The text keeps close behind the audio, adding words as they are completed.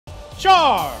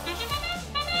charge!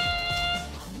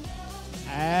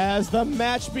 As the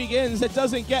match begins, it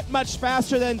doesn't get much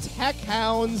faster than Tech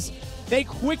Hounds. They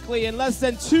quickly, in less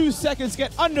than 2 seconds,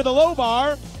 get under the low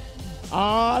bar.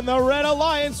 On the Red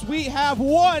Alliance, we have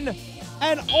 1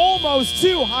 and almost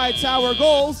 2 high tower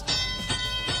goals.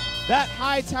 That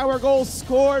high tower goal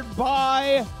scored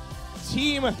by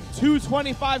Team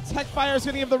 225 Techfire is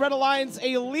going to give the Red Alliance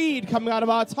a lead coming out of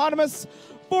Autonomous,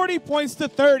 40 points to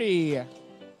 30.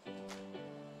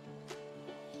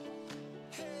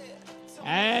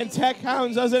 And Tech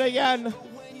Hounds does it again.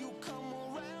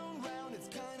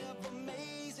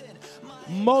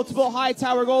 Multiple high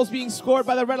tower goals being scored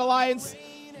by the Red Alliance.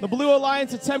 The Blue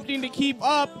Alliance attempting to keep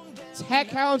up. Tech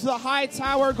Hounds the high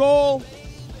tower goal.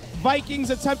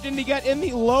 Vikings attempting to get in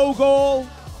the low goal.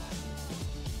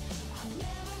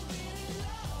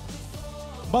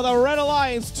 But the Red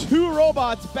Alliance, 2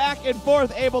 robots back and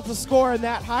forth able to score in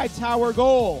that high tower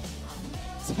goal.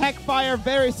 Techfire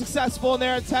very successful in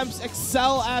their attempts.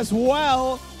 Excel as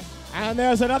well. And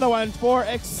there's another one for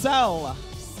Excel.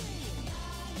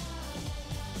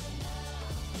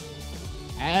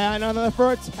 And another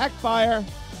for Techfire.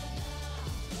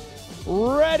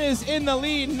 Red is in the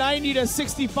lead, 90 to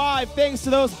 65, thanks to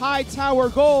those high tower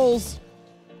goals.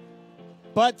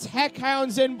 But Tech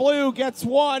Hounds in blue gets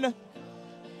 1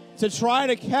 to try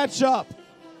to catch up.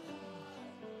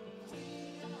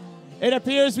 It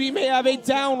appears we may have a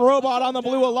down robot on the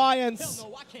Blue Alliance.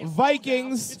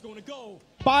 Vikings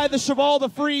by the Cheval de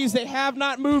Frise. They have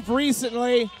not moved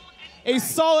recently. A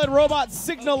solid robot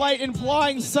signal light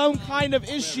implying some kind of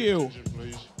issue.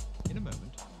 In a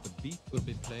moment, the beat will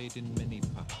be played in many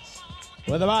parts.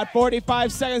 With about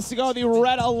 45 seconds to go, the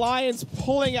Red Alliance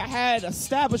pulling ahead,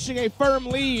 establishing a firm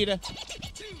lead.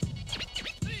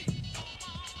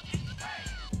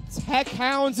 Tech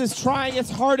Hounds is trying its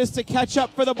hardest to catch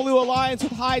up for the Blue Alliance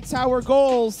with high tower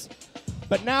goals.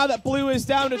 But now that Blue is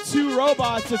down to 2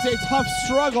 robots, it's a tough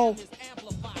struggle.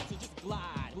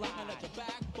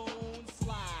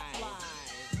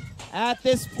 At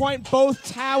this point, both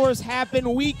towers have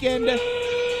been weakened.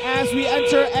 As we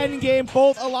enter endgame,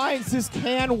 both alliances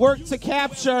can work to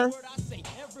capture.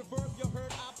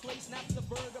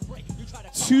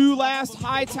 2 last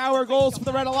high tower goals for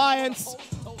the Red Alliance.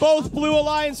 Both Blue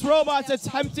Alliance robots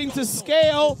attempting to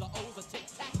scale.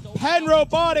 Penn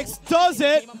Robotics does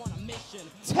it.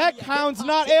 Tech Hounds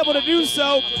not able to do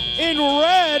so. In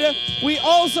red, we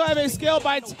also have a scale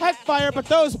by Techfire, but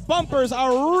those bumpers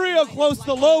are real close to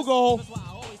the logo.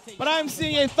 But I'm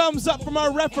seeing a thumbs up from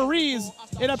our referees.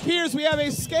 It appears we have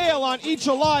a scale on each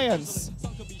alliance.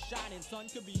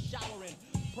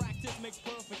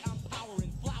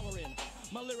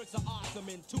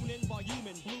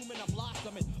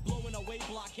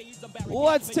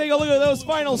 Let's take a look at those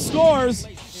final scores.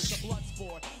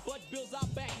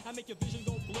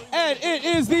 And it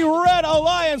is the Red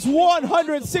Alliance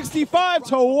 165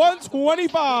 to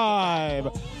 125.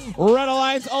 Red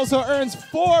Alliance also earns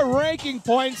 4 ranking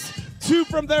points, 2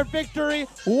 from their victory,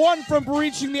 1 from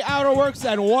breaching the outer works,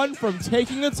 and 1 from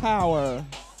taking the tower.